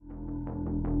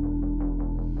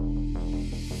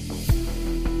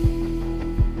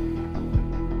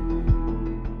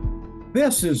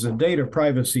This is the Data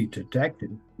Privacy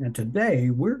Detective, and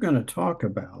today we're going to talk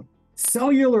about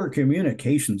cellular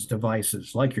communications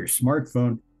devices like your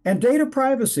smartphone and data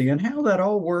privacy and how that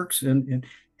all works, and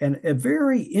a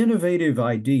very innovative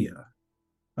idea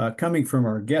coming from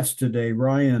our guest today,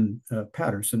 Brian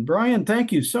Patterson. Brian,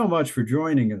 thank you so much for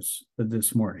joining us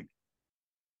this morning.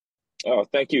 Oh,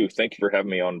 thank you. Thank you for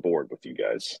having me on board with you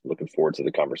guys. Looking forward to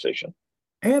the conversation.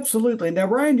 Absolutely. Now,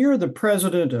 Brian, you're the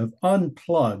president of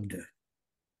Unplugged.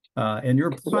 And you're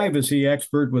a privacy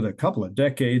expert with a couple of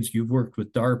decades. You've worked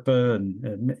with DARPA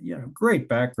and great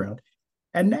background.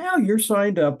 And now you're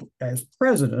signed up as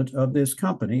president of this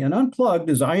company. And Unplugged,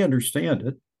 as I understand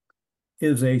it,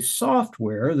 is a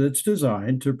software that's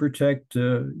designed to protect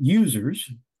users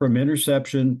from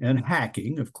interception and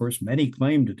hacking. Of course, many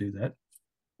claim to do that.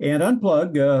 And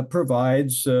Unplug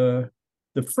provides the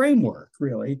framework,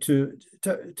 really, to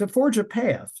forge a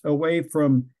path away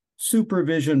from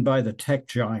supervision by the tech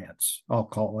giants, I'll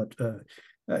call it,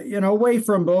 away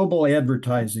from mobile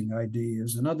advertising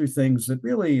ideas and other things that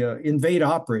really invade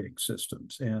operating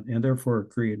systems and therefore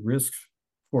create risks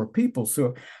for people.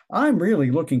 So I'm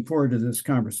really looking forward to this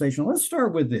conversation. Let's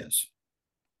start with this.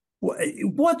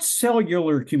 What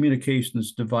cellular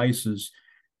communications devices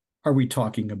are we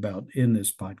talking about in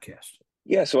this podcast?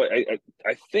 Yeah, so I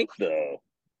think the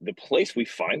place we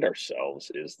find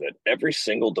ourselves is that every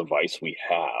single device we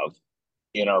have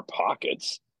in our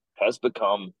pockets has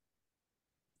become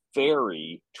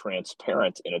very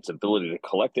transparent in its ability to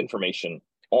collect information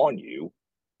on you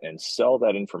and sell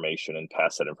that information and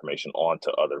pass that information on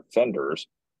to other vendors.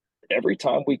 Every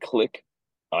time we click,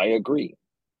 I agree.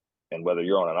 And whether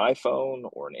you're on an iPhone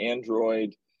or an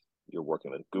Android, you're working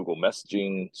with Google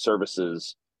messaging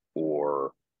services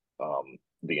or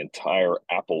the entire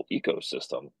Apple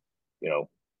ecosystem,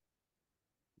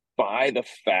 by the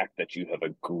fact that you have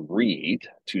agreed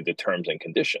to the terms and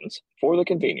conditions for the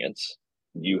convenience,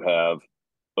 you have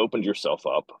opened yourself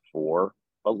up for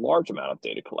a large amount of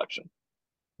data collection.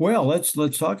 Well, let's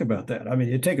talk about that. I mean,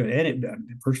 you take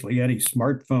virtually any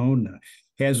smartphone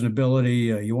has an ability.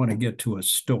 You want to get to a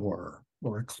store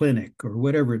or a clinic or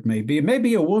whatever it may be. It may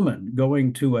be a woman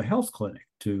going to a health clinic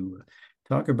to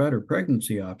talk about her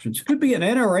pregnancy options. It could be an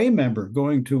NRA member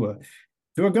going to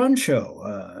a gun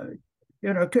show.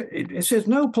 It says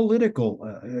no political,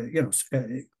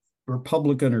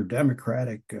 Republican or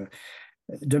Democratic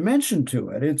dimension to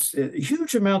it. It's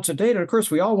huge amounts of data. Of course,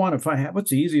 we all want to find out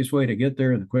what's the easiest way to get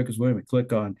there and the quickest way. We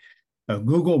click on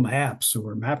Google Maps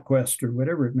or MapQuest or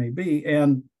whatever it may be,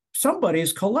 and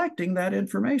somebody's collecting that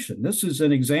information. This is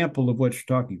an example of what you're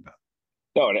talking about.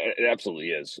 No, it absolutely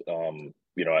is.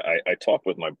 I talk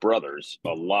with my brothers a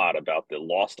lot about the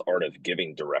lost art of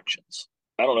giving directions.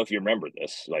 I don't know if you remember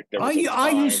this. Like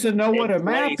I used to know what a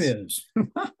map is.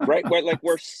 right? Like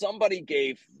where somebody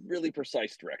gave really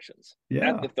precise directions. Yeah.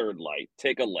 At the third light,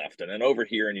 take a left, and then over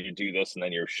here, and you do this, and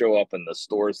then you show up in the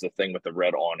store's the thing with the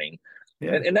red awning.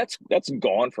 Yeah. And that's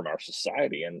gone from our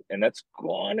society, and that's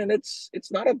gone, and it's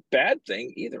not a bad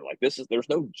thing either. Like there's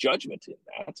no judgment in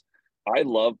that. I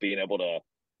love being able to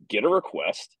get a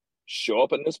request, show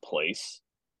up in this place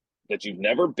that you've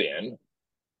never been,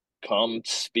 come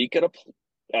speak at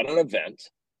an event,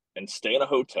 and stay in a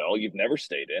hotel you've never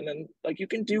stayed in, and like you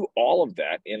can do all of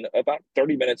that in about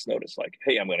 30 minutes notice. Like,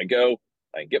 hey, I'm going to go,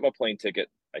 I can get my plane ticket,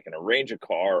 I can arrange a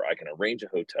car, I can arrange a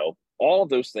hotel. All of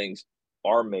those things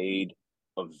are made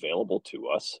available to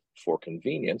us for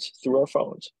convenience through our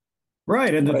phones.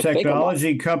 Right, and the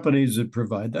technology companies that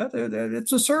provide that,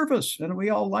 it's a service, and we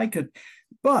all like it.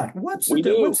 But what's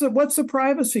the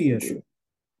privacy issue?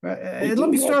 Let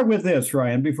me start with this,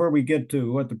 Ryan, before we get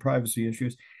to what the privacy issue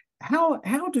is.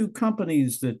 How do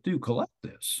companies that do collect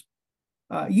this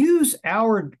use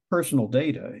our personal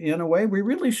data in a way we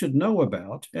really should know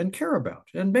about and care about,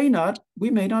 and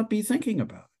we may not be thinking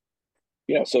about?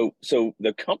 Yeah, so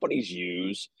the companies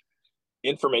use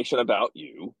information about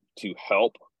you to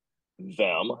help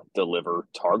them deliver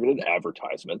targeted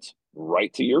advertisements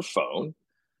right to your phone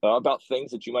about things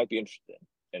that you might be interested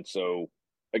in. And so,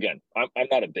 again, I'm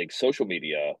not a big social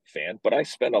media fan, but I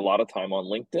spend a lot of time on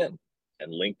LinkedIn.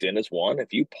 And LinkedIn is one.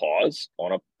 If you pause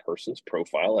on a person's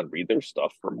profile and read their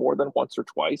stuff for more than once or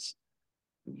twice,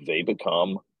 they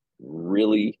become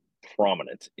really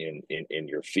prominent in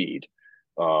your feed.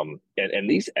 And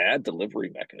these ad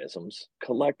delivery mechanisms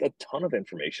collect a ton of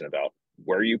information about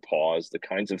where you pause, the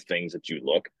kinds of things that you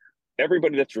look.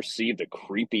 Everybody that's received a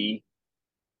creepy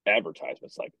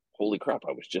advertisement's like, holy crap,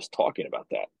 I was just talking about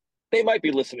that. They might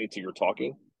be listening to your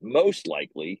talking. Most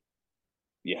likely,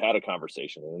 you had a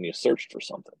conversation and then you searched for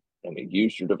something and you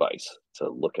used your device to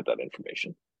look at that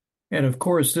information. And of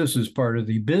course, this is part of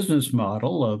the business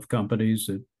model of companies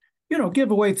that,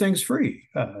 give away things free.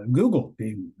 Google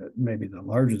being maybe the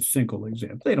largest single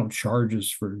example. They don't charge us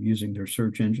for using their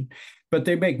search engine, but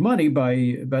they make money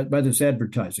by this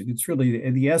advertising. It's really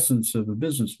the essence of a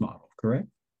business model, correct?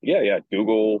 Yeah.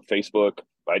 Google, Facebook.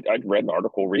 I'd read an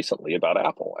article recently about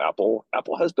Apple. Apple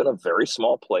has been a very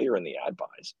small player in the ad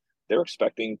buys. They're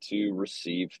expecting to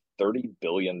receive $30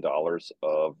 billion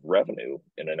of revenue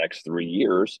in the next 3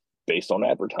 years based on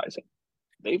advertising.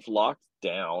 They've locked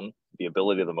down the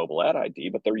ability of the mobile ad ID,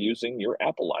 but they're using your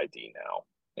Apple ID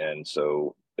now. And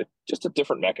so it's just a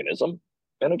different mechanism.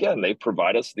 And again, they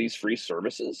provide us these free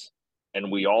services,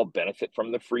 and we all benefit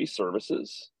from the free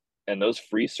services. And those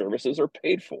free services are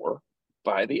paid for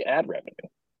by the ad revenue.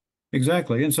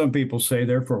 Exactly. And some people say,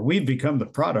 therefore, we've become the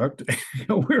product.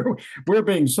 we're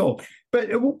being sold. But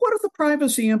what are the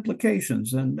privacy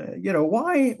implications? And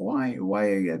why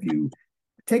have you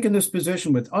taken this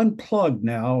position with Unplugged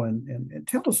now? And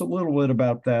tell us a little bit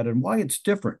about that and why it's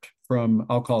different from,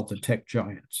 I'll call it, the tech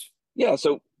giants. Yeah.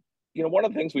 So, one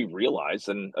of the things we realized,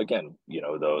 and again,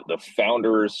 the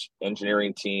founders,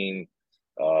 engineering team,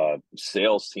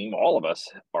 sales team, all of us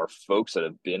are folks that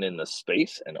have been in the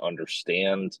space and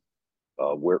understand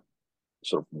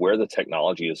where the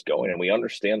technology is going, and we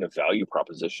understand the value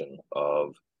proposition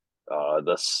of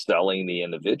the selling the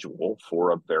individual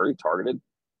for a very targeted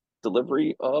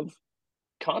delivery of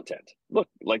content. Look,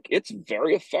 like it's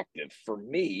very effective for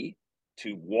me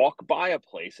to walk by a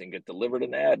place and get delivered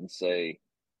an ad and say,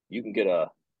 you can get a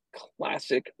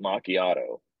classic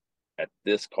macchiato at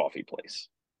this coffee place.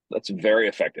 That's very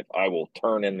effective. I will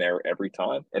turn in there every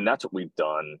time. And that's what we've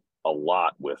done a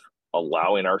lot with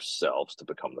allowing ourselves to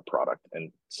become the product.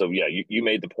 And so, yeah, you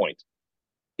made the point.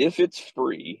 If it's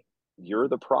free, you're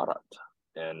the product.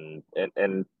 And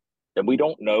we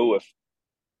don't know if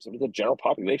some of the general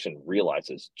population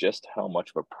realizes just how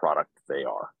much of a product they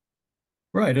are.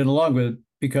 Right. And along with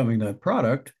becoming that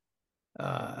product,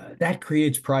 that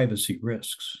creates privacy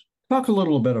risks. Talk a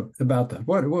little bit about that.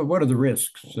 What are the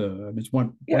risks? It's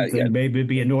one Yeah. thing, maybe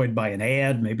be annoyed by an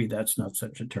ad. Maybe that's not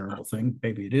such a terrible thing.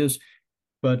 Maybe it is.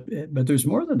 But there's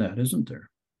more than that, isn't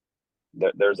there?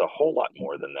 There's a whole lot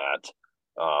more than that.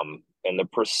 And the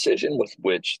precision with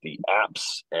which the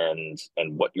apps and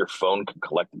what your phone can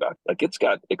collect about, like it's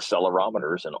got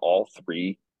accelerometers in all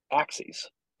three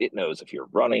axes. It knows if you're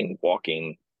running,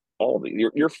 walking,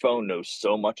 your phone knows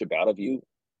so much about you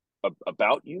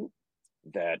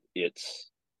that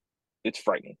it's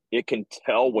frightening. It can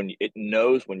tell when it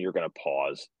knows when you're going to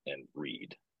pause and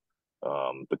read,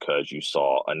 because you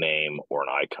saw a name or an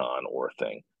icon or a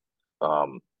thing.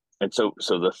 And so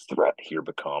the threat here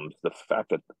becomes the fact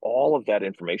that all of that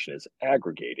information is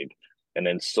aggregated and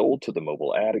then sold to the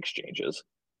mobile ad exchanges,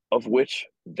 of which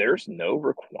there's no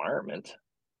requirement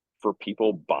for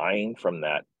people buying from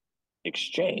that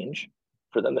exchange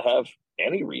for them to have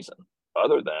any reason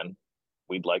other than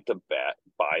we'd like to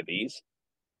buy these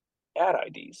ad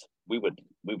IDs. We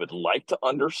would like to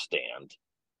understand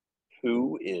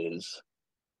who is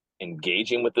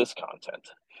engaging with this content,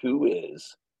 who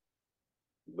is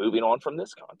moving on from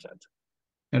this content.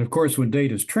 And of course, when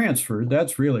data is transferred,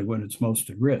 that's really when it's most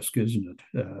at risk, isn't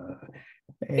it?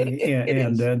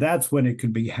 And that's when it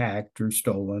could be hacked or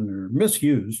stolen or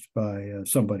misused by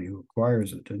somebody who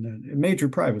acquires it, and a major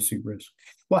privacy risk.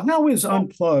 Well, how is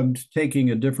Unplugged taking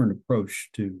a different approach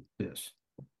to this?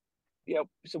 Yeah,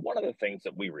 so one of the things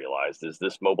that we realized is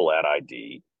this mobile ad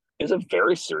ID is a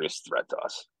very serious threat to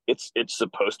us. It's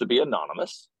supposed to be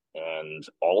anonymous, and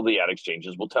all the ad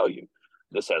exchanges will tell you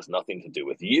this has nothing to do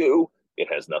with you. It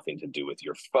has nothing to do with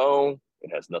your phone.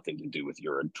 It has nothing to do with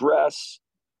your address.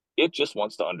 It just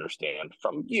wants to understand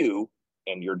from you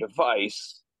and your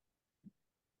device,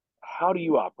 how do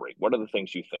you operate? What are the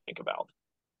things you think about?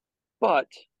 But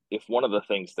if one of the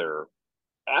things they're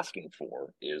asking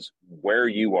for is where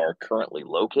you are currently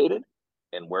located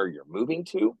and where you're moving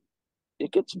to,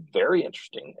 it gets very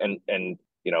interesting. And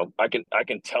I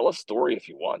can tell a story if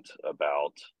you want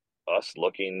about us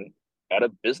looking at a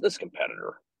business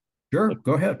competitor. Sure, Like,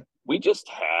 go ahead. we just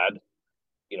had,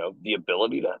 the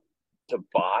ability to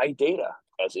buy data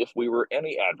as if we were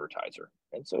any advertiser.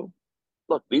 And so,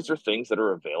 look, these are things that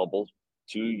are available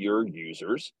to your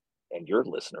users and your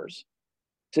listeners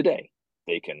today.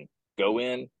 They can go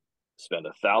in, spend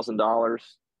 $1,000,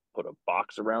 put a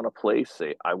box around a place,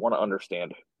 say, I want to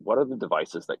understand what are the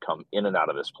devices that come in and out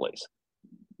of this place.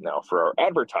 Now, for our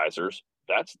advertisers,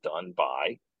 that's done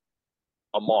by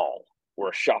a mall or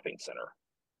a shopping center.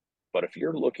 But if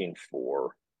you're looking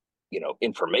for,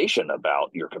 information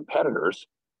about your competitors,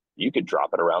 you could drop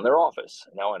it around their office.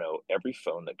 Now I know every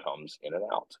phone that comes in and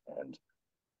out. And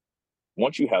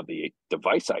once you have the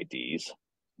device IDs,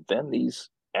 then these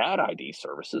ad ID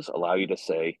services allow you to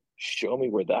say, show me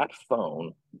where that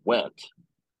phone went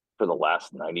for the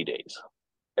last 90 days.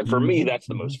 And for me, that's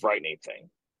the most frightening thing.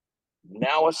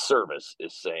 Now a service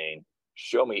is saying,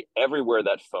 show me everywhere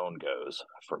that phone goes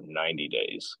for 90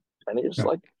 days. And it's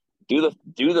like, do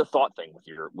the thought thing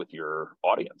with your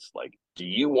audience. Like, do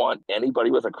you want anybody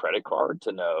with a credit card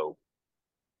to know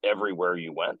everywhere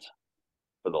you went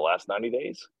for the last 90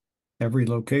 days? Every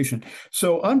location.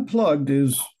 So Unplugged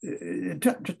is,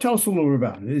 tell us a little bit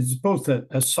about it. It's both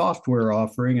a software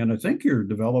offering, and I think you're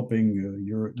developing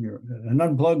your an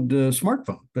Unplugged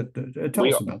smartphone. But tell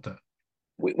us about that.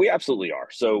 We absolutely are.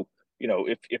 So,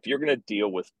 if you're going to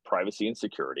deal with privacy and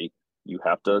security, you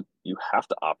have to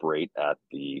operate at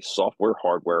the software,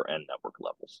 hardware, and network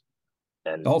levels,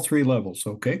 and all three levels.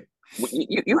 Okay.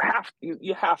 You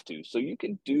have to. So you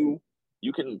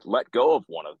can let go of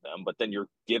one of them, but then you're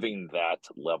giving that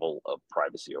level of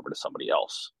privacy over to somebody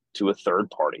else, to a third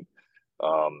party.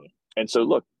 And so,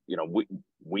 look,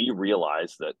 we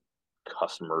realize that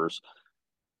customers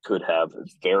could have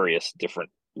various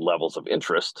different levels of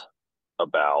interest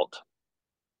about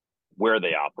where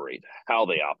they operate, how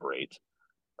they operate,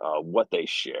 what they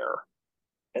share,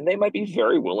 and they might be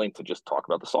very willing to just talk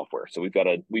about the software. So we've got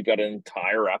an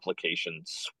entire application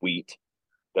suite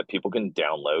that people can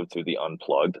download through the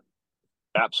Unplugged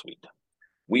app suite.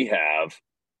 We have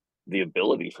the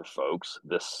ability for folks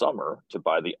this summer to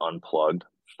buy the Unplugged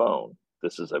phone.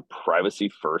 This is a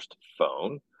privacy-first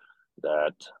phone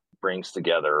that brings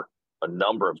together a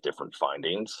number of different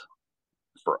findings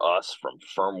for us from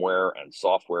firmware and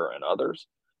software and others.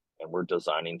 And we're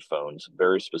designing phones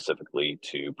very specifically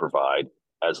to provide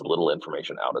as little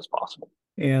information out as possible.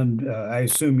 And I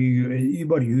assume you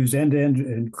use end-to-end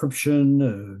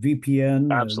encryption,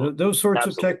 VPN, those sorts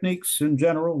of techniques in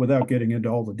general, without getting into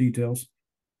all the details.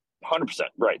 100%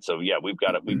 right. So yeah, we've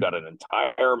got an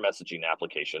entire messaging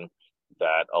application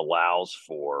that allows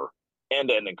for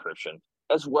end-to-end encryption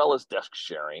as well as desk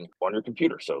sharing on your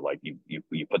computer. So like you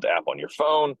put the app on your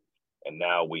phone, and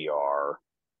now we are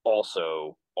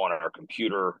also on our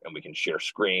computer, and we can share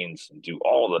screens and do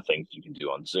all the things you can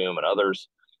do on Zoom and others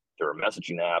through a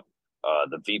messaging app.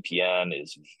 The VPN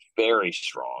is very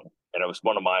strong, and it was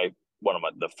one of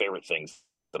the favorite things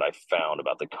that I found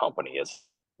about the company is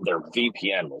their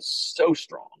VPN was so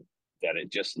strong that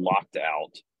it just locked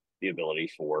out the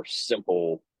ability for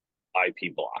simple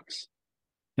IP blocks.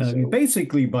 So,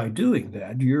 basically, by doing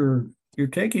that, you're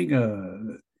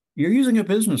using a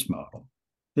business model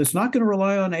that's not going to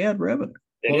rely on ad revenue.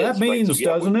 That means, right? So,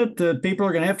 doesn't it, that people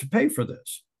are going to have to pay for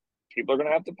this? People are going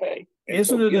to have to pay. And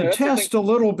isn't it a test a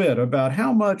little bit about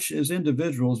how much, as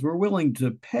individuals, we're willing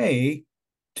to pay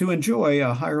to enjoy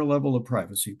a higher level of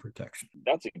privacy protection?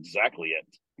 That's exactly it.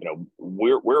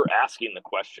 We're asking the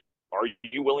question: are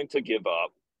you willing to give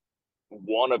up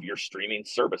one of your streaming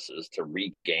services to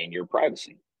regain your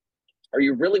privacy? Are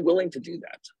you really willing to do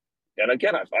that? And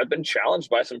again, I've been challenged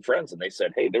by some friends, and they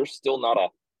said, "Hey, there's still not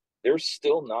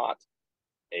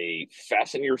a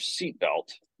fasten your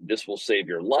seatbelt, this will save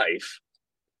your life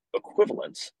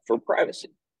equivalence for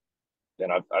privacy."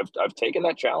 And I've taken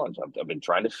that challenge. I've been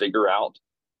trying to figure out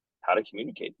how to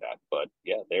communicate that. But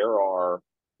yeah, there are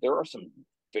some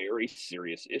very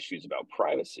serious issues about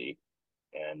privacy,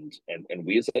 and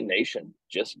we as a nation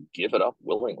just give it up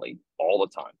willingly all the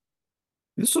time.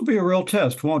 This will be a real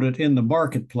test, won't it, in the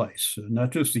marketplace,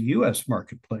 not just the U.S.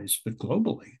 marketplace, but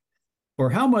globally, for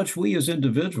how much we as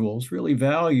individuals really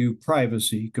value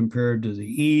privacy compared to the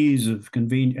ease of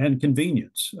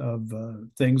convenience of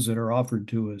things that are offered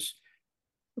to us,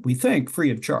 we think,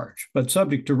 free of charge, but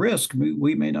subject to risk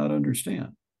we may not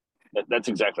understand. That's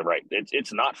exactly right.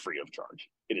 It's not free of charge.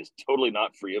 It is totally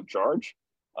not free of charge.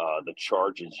 The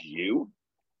charge is you.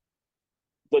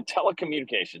 The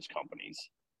telecommunications companies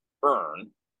earn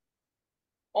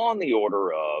on the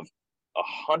order of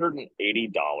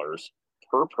 $180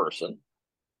 per person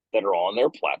that are on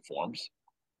their platforms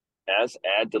as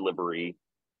ad delivery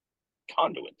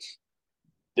conduits.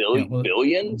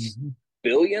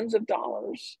 Billions of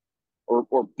dollars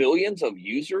or billions of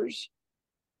users,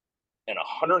 and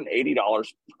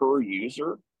 $180 per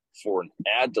user for an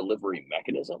ad delivery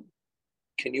mechanism.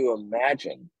 Can you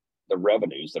imagine the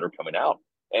revenues that are coming out?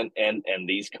 And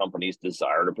these companies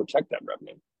desire to protect that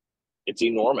revenue. It's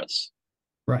enormous.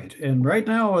 Right. And right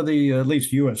now, at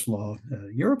least U.S. law,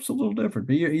 Europe's a little different.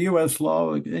 But U.S.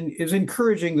 law is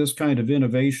encouraging this kind of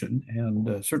innovation,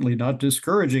 and certainly not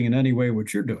discouraging in any way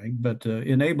what you're doing, but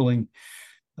enabling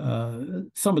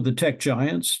some of the tech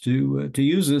giants to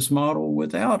use this model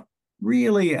without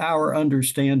really our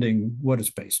understanding what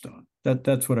it's based on.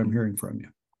 That's what I'm hearing from you.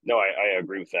 No, I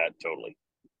agree with that totally.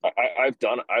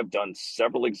 I've done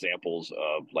several examples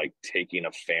of like taking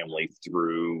a family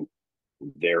through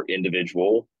their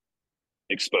individual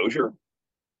exposure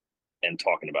and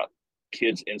talking about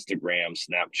kids, Instagram,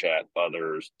 Snapchat,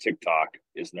 others, TikTok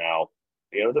is now,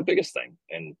 the biggest thing.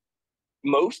 And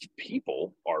most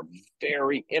people are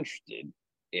very interested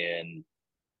in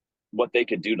what they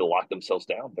could do to lock themselves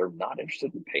down. They're not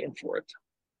interested in paying for it.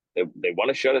 They want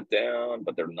to shut it down,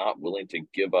 but they're not willing to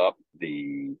give up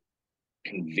the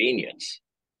convenience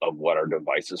of what our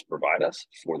devices provide us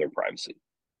for their privacy.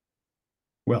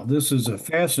 Well, this is a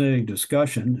fascinating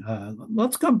discussion.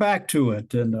 Let's come back to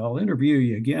it, and I'll interview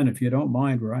you again, if you don't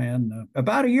mind, Ryan,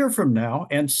 about a year from now,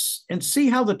 and see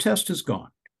how the test has gone.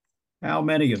 How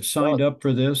many have signed up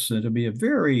for this? It'll be a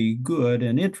very good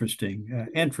and interesting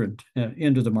entrant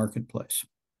into the marketplace.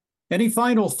 Any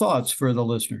final thoughts for the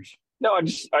listeners? No,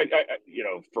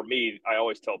 for me, I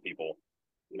always tell people,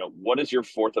 what is your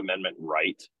Fourth Amendment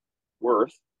right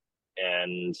worth?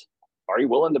 And are you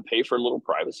willing to pay for a little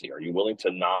privacy? Are you willing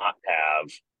to not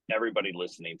have everybody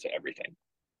listening to everything?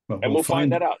 Well, and we'll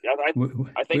find that out.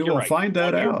 I think we will find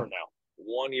that out.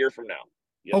 1 year from now.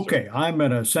 Yes, okay, sir. I'm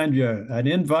going to send you an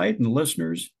invite, and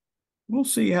listeners, we'll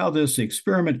see how this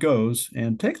experiment goes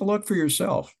and take a look for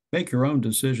yourself. Make your own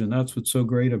decision. That's what's so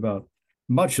great about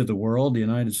much of the world, the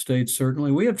United States,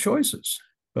 certainly. We have choices,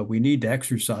 but we need to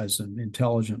exercise them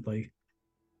intelligently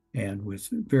and with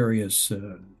various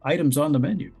items on the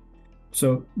menu.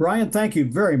 So, Ryan, thank you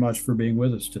very much for being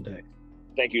with us today.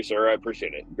 Thank you, sir. I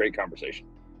appreciate it. Great conversation.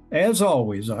 As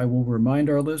always, I will remind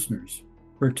our listeners,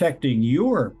 protecting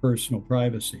your personal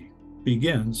privacy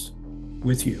begins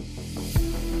with you.